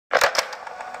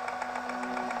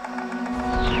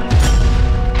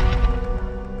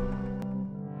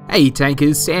Hey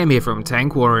tankers, Sam here from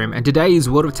Tankwarium, and today's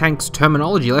World of Tanks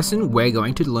terminology lesson we're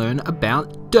going to learn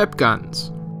about derp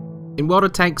guns. In World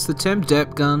of Tanks, the term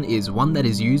derp gun is one that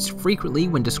is used frequently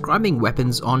when describing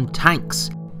weapons on tanks.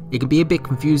 It can be a bit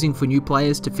confusing for new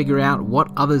players to figure out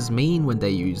what others mean when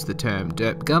they use the term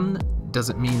derp gun. Does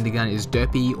it mean the gun is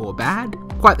derpy or bad?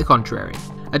 Quite the contrary.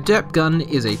 A derp gun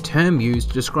is a term used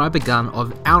to describe a gun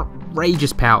of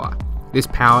outrageous power. This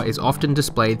power is often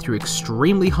displayed through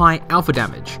extremely high alpha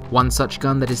damage. One such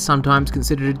gun that is sometimes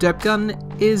considered a derp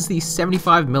gun is the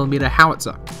 75mm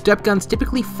howitzer. Derp guns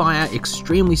typically fire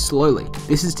extremely slowly.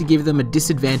 This is to give them a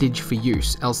disadvantage for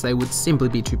use, else they would simply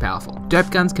be too powerful.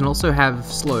 Derp guns can also have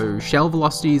slow shell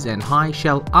velocities and high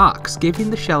shell arcs, giving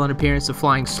the shell an appearance of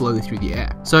flying slowly through the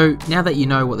air. So now that you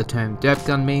know what the term derp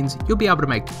gun means, you'll be able to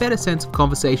make better sense of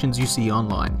conversations you see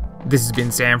online. This has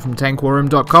been Sam from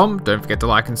Tankwarium.com. Don't forget to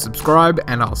like and subscribe,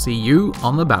 and I'll see you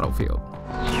on the battlefield.